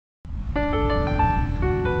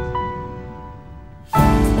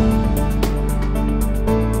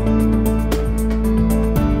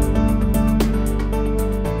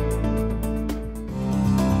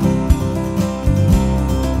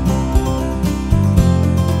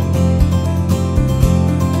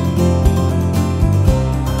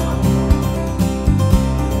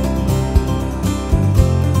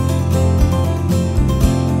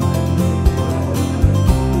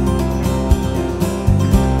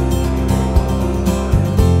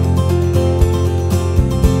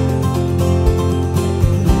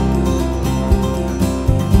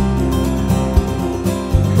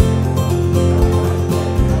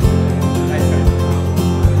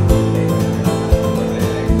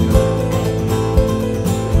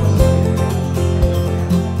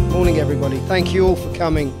Thank you all for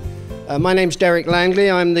coming. My name's Derek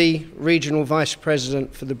Langley. I'm the Regional Vice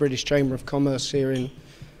President for the British Chamber of Commerce here in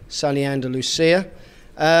sunny Andalusia.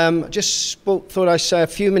 Just thought I'd say a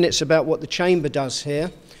few minutes about what the Chamber does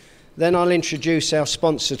here. Then I'll introduce our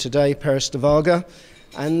sponsor today, Perez de Vargas.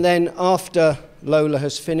 And then after Lola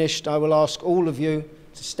has finished, I will ask all of you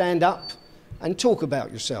to stand up and talk about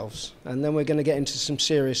yourselves. And then we're going to get into some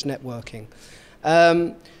serious networking.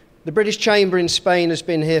 The British Chamber in Spain has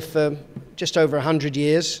been here for just over 100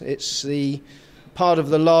 years. It's part of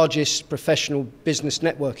the largest professional business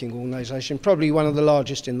networking organisation, probably one of the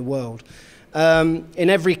largest in the world. In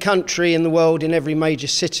every country in the world, in every major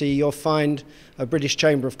city, you'll find a British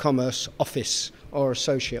Chamber of Commerce office or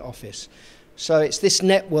associate office. So it's this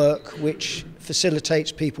network which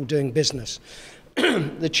facilitates people doing business.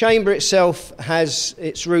 The Chamber itself has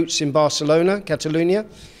its roots in Barcelona, Catalonia.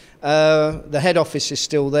 The head office is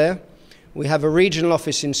still there. We have a regional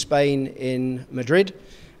office in Spain in Madrid,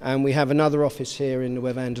 and we have another office here in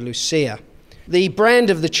Nueva Andalusia. The brand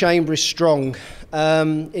of the Chamber is strong.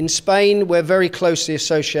 In Spain, we're very closely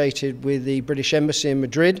associated with the British Embassy in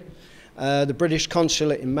Madrid, the British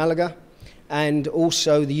Consulate in Malaga, and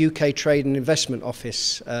also the UK Trade and Investment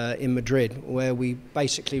Office in Madrid, where we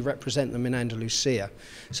basically represent them in Andalusia.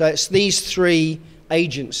 So it's these three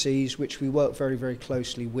agencies which we work very, very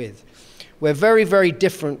closely with. We're very, very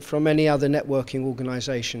different from any other networking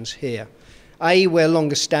organisations here. A, we're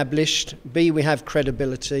long established, B, we have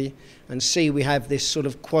credibility, and C, we have this sort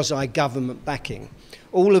of quasi-government backing.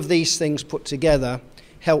 All of these things put together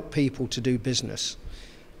help people to do business.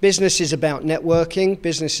 Business is about networking,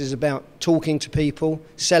 business is about talking to people,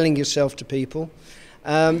 selling yourself to people.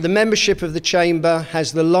 The membership of the Chamber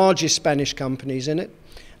has the largest Spanish companies in it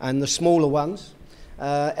and the smaller ones.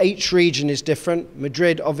 Each region is different.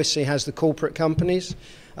 Madrid obviously has the corporate companies.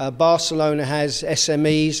 Barcelona has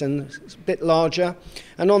SMEs and it's a bit larger.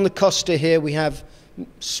 And on the Costa here we have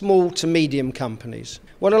small to medium companies.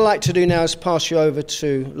 What I'd like to do now is pass you over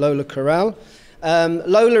to Lola Corral.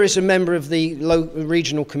 Lola is a member of the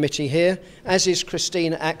regional committee here, as is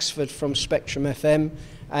Christina Axford from Spectrum FM,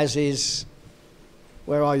 as is,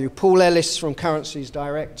 where are you, Paul Ellis from Currencies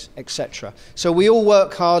Direct, etc. So we all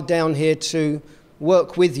work hard down here to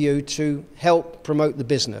work with you to help promote the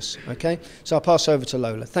business, okay? So I'll pass over to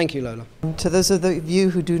Lola. Thank you, Lola. To those of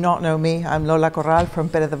you who do not know me, I'm Lola Corral from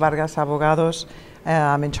Perez de Vargas Abogados.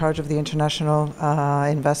 I'm in charge of the International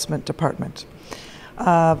Investment Department.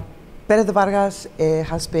 Perez de Vargas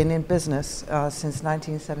has been in business since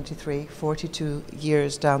 1973, 42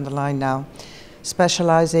 years down the line now,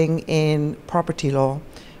 specializing in property law,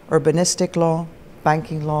 urbanistic law,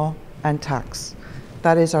 banking law, and tax.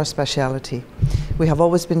 That is our speciality. We have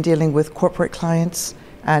always been dealing with corporate clients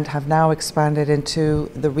and have now expanded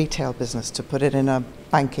into the retail business, to put it in a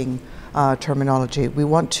banking terminology. We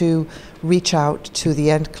want to reach out to the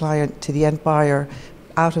end client, to the end buyer,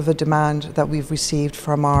 out of a demand that we've received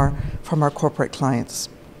from our corporate clients.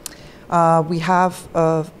 We have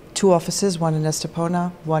 2 offices, one in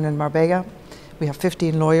Estepona, one in Marbella. We have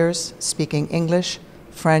 15 lawyers speaking English,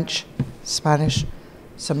 French, Spanish,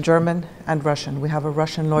 some German and Russian. We have a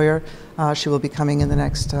Russian lawyer. She will be coming in the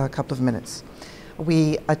next couple of minutes.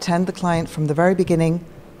 We attend the client from the very beginning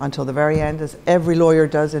until the very end, as every lawyer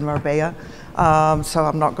does in Marbella. So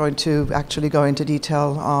I'm not going to actually go into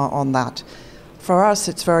detail on that. For us,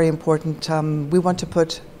 it's very important. We want to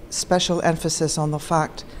put special emphasis on the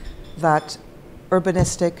fact that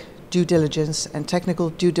urbanistic due diligence and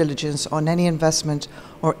technical due diligence on any investment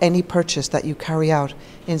or any purchase that you carry out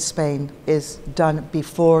in Spain is done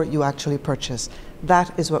before you actually purchase.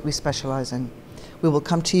 That is what we specialize in. We will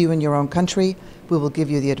come to you in your own country, we will give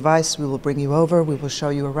you the advice, we will bring you over, we will show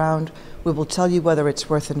you around, we will tell you whether it's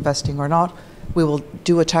worth investing or not, we will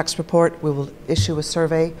do a tax report, we will issue a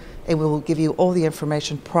survey, and we will give you all the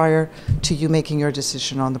information prior to you making your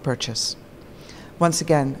decision on the purchase. Once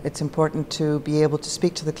again, it's important to be able to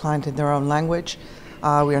speak to the client in their own language.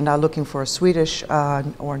 We are now looking for a Swedish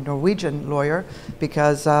or Norwegian lawyer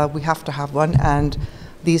because we have to have one, and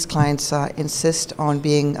these clients insist on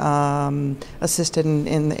being assisted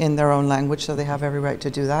in their own language, so they have every right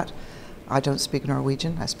to do that. I don't speak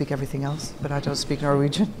Norwegian. I speak everything else, but I don't speak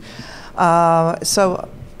Norwegian. So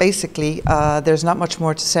basically, there's not much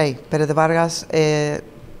more to say. Perez de Vargas,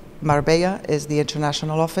 Marbella is the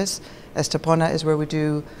international office. Estepona is where we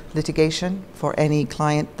do litigation for any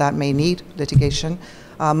client that may need litigation.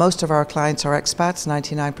 Most of our clients are expats.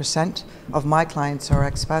 99% of my clients are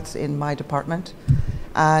expats in my department.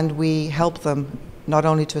 And we help them not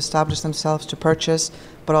only to establish themselves to purchase,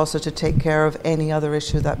 but also to take care of any other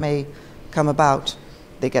issue that may come about.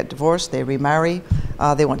 They get divorced, they remarry,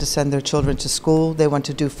 They want to send their children to school. They want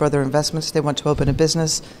to do further investments. They want to open a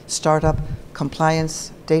business, startup,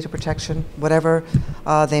 compliance, data protection, whatever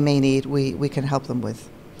they may need, we can help them with.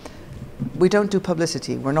 We don't do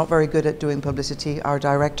publicity. We're not very good at doing publicity. Our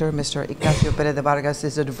director, Mr. Ignacio Perez de Vargas,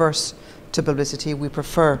 is adverse to publicity. We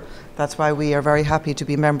prefer, that's why we are very happy to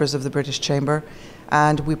be members of the British Chamber,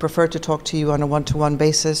 and we prefer to talk to you on a one-to-one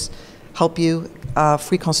basis, help you,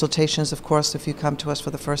 free consultations, of course, if you come to us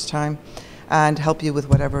for the first time, and help you with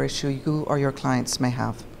whatever issue you or your clients may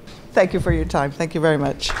have. Thank you for your time. Thank you very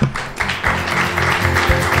much.